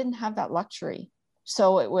didn't have that luxury.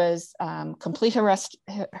 So it was complete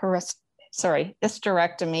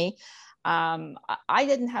hysterectomy. I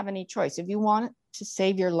didn't have any choice. If you want to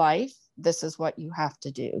save your life, this is what you have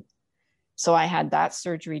to do. So I had that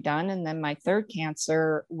surgery done. And then my 3rd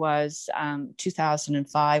cancer was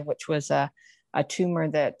 2005, which was a tumor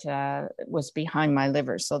that was behind my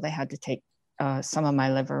liver. So they had to take some of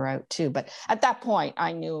my liver out too. But at that point,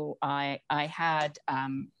 I knew I had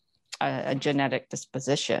a genetic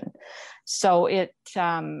disposition. So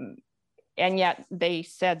and yet they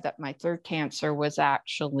said that my third cancer was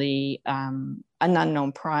actually an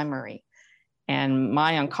unknown primary. And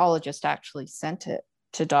my oncologist actually sent it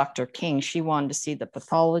to Dr. King. She wanted to see the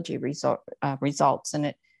pathology results,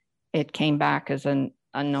 and it came back as an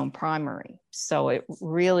unknown primary. So it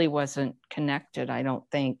really wasn't connected, I don't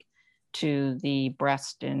think, to the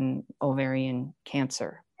breast and ovarian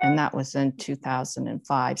cancer. And that was in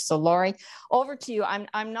 2005. So Lori, over to you.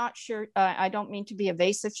 I'm not sure, I don't mean to be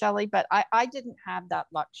evasive, Shelley, but I didn't have that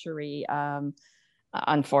luxury,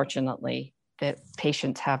 unfortunately, that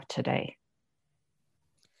patients have today.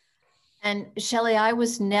 And Shelley, I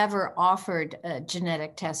was never offered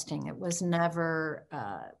genetic testing. It was never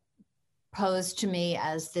posed to me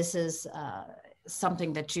as this is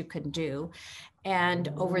something that you can do.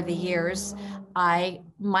 And over the years, I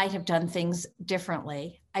might have done things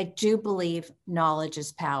differently. I do believe knowledge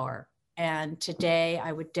is power. And today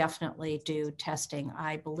I would definitely do testing.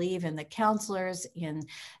 I believe in the counselors, in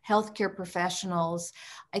healthcare professionals.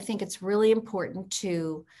 I think it's really important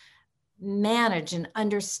to manage and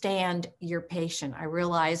understand your patient. I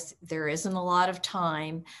realize there isn't a lot of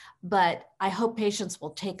time, but I hope patients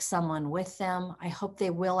will take someone with them. I hope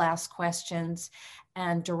they will ask questions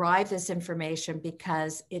and derive this information,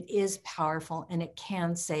 because it is powerful and it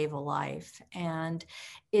can save a life. And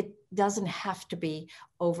it doesn't have to be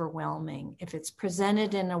overwhelming. If it's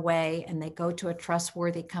presented in a way and they go to a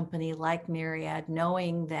trustworthy company like Myriad,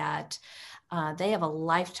 knowing that they have a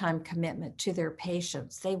lifetime commitment to their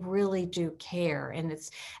patients. They really do care, and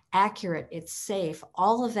it's accurate, it's safe.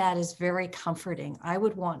 All of that is very comforting. I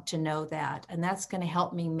would want to know that, and that's going to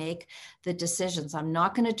help me make the decisions. I'm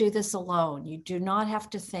not going to do this alone. You do not have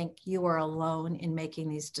to think you are alone in making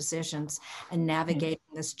these decisions and navigating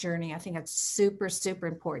this journey. I think it's super, super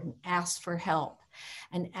important. Ask for help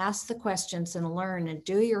and ask the questions and learn and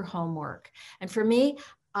do your homework. And for me,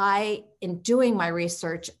 in doing my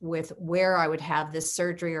research with where I would have this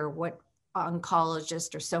surgery or what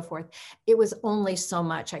oncologist or so forth, it was only so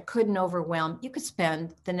much. I couldn't overwhelm. You could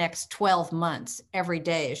spend the next 12 months every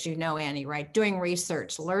day, as you know, Annie, right? Doing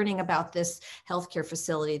research, learning about this healthcare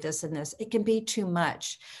facility, this and this. It can be too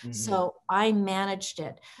much. Mm-hmm. So I managed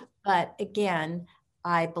it. But again,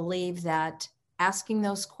 I believe that asking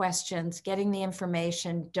those questions, getting the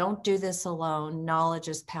information, don't do this alone. Knowledge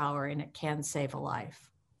is power, and it can save a life.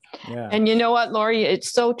 Yeah. And you know what, Lori,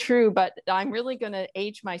 it's so true, but I'm really going to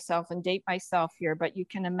age myself and date myself here, but you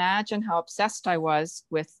can imagine how obsessed I was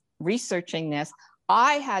with researching this.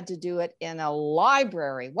 I had to do it in a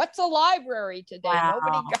library. What's a library today? Wow.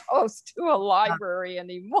 Nobody goes to a library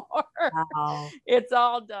anymore. Wow. It's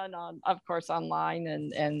all done of course, online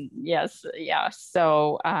and yes. Yeah.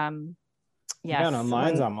 So, yes. Yeah, and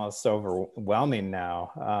online's almost overwhelming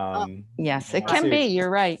now. Yes, it can be. You're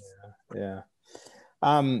right. Yeah.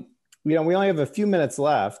 We only have a few minutes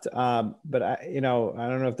left, but I don't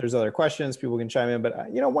know if there's other questions, people can chime in, but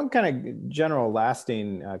one kind of general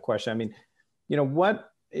lasting question. I mean,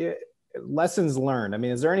 what lessons learned? I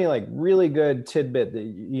mean, is there any like really good tidbit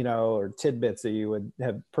that, or tidbits that you would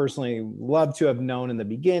have personally loved to have known in the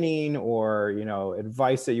beginning, or,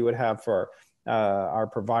 advice that you would have for our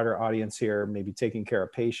provider audience here, maybe taking care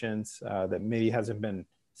of patients that maybe hasn't been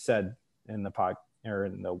said in the pod or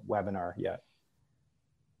in the webinar yet?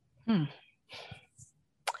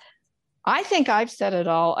 I think I've said it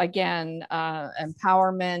all. Again,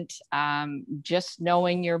 empowerment, just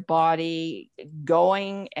knowing your body,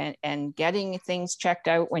 going and getting things checked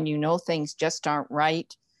out when you know things just aren't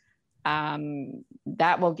right.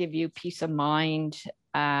 That will give you peace of mind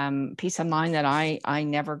that I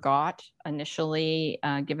never got initially,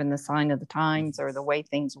 given the sign of the times or the way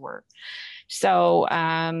things were. So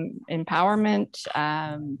empowerment,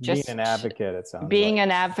 just being an advocate, it sounds being like.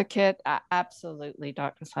 an advocate. Absolutely,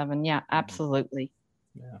 Dr. Slevin. Yeah, absolutely.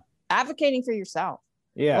 Yeah. Advocating for yourself.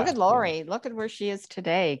 Yeah. Look at Lori. Yeah. Look at where she is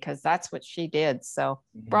today, because that's what she did. So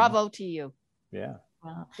bravo to you. Yeah.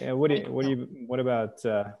 Wow. Yeah. What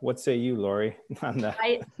say you, Lori, on that?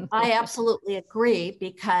 I absolutely agree,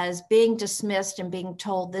 because being dismissed and being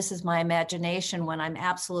told this is my imagination when I'm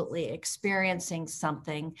absolutely experiencing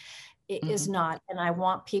something, it is not. And I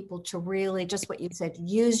want people to really, just what you said,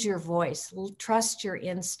 use your voice, trust your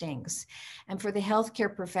instincts. And for the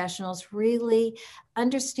healthcare professionals, really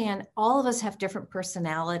understand all of us have different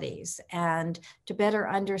personalities, and to better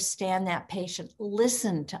understand that patient,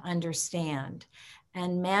 listen to understand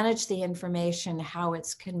and manage the information, how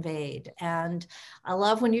it's conveyed. And I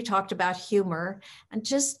love when you talked about humor and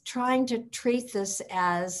just trying to treat this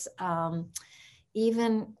as,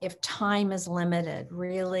 even if time is limited,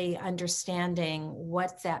 really understanding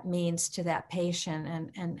what that means to that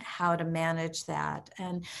patient and how to manage that.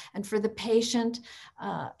 And for the patient,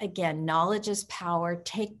 again, knowledge is power.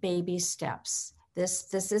 Take baby steps.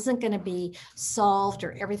 This isn't going to be solved,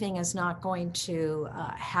 or everything is not going to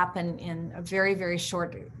happen in a very, very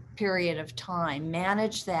short period of time.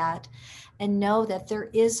 Manage that and know that there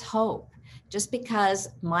is hope. Just because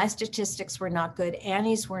my statistics were not good,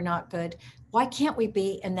 Annie's were not good, why can't we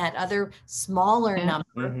be in that other smaller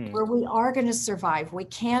number where we are going to survive? We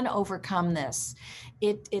can overcome this.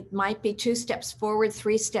 It might be 2 steps forward,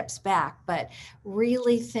 3 steps back, but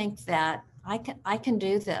really think that I can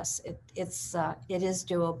do this. It is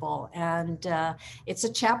doable, and it's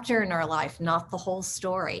a chapter in our life, not the whole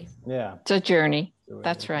story. Yeah, it's a journey.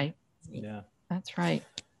 That's right. Yeah, that's right.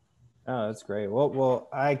 Oh, that's great. Well,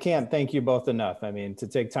 I can't thank you both enough. I mean, to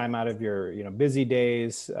take time out of your, busy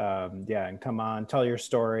days, and come on, tell your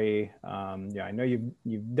story. I know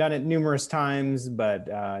you've done it numerous times, but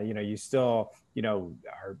you still,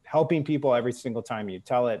 are helping people every single time you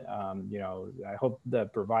tell it. I hope the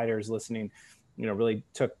providers listening, really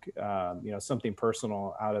took, something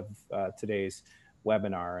personal out of today's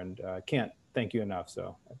webinar, and can't thank you enough.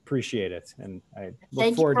 So I appreciate it, and I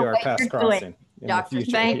look forward to our paths crossing. Dr.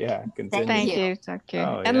 Thank you, Dr.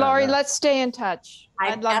 And Lori, let's stay in touch.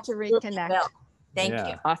 I'd love to reconnect. Will. Thank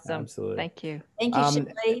you. Awesome. Absolutely. Thank you. Thank you,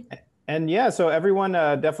 Shirley. And so everyone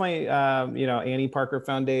definitely, Annie Parker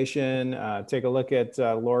Foundation, take a look at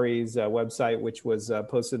Lori's website, which was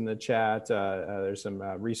posted in the chat. There's some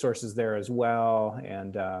resources there as well,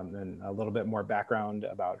 and a little bit more background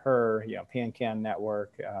about her, PanCan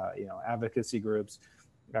Network, advocacy groups,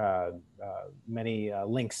 many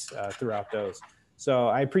links throughout those. So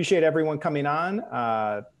I appreciate everyone coming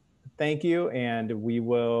on. Thank you, and we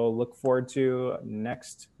will look forward to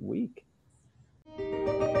next week.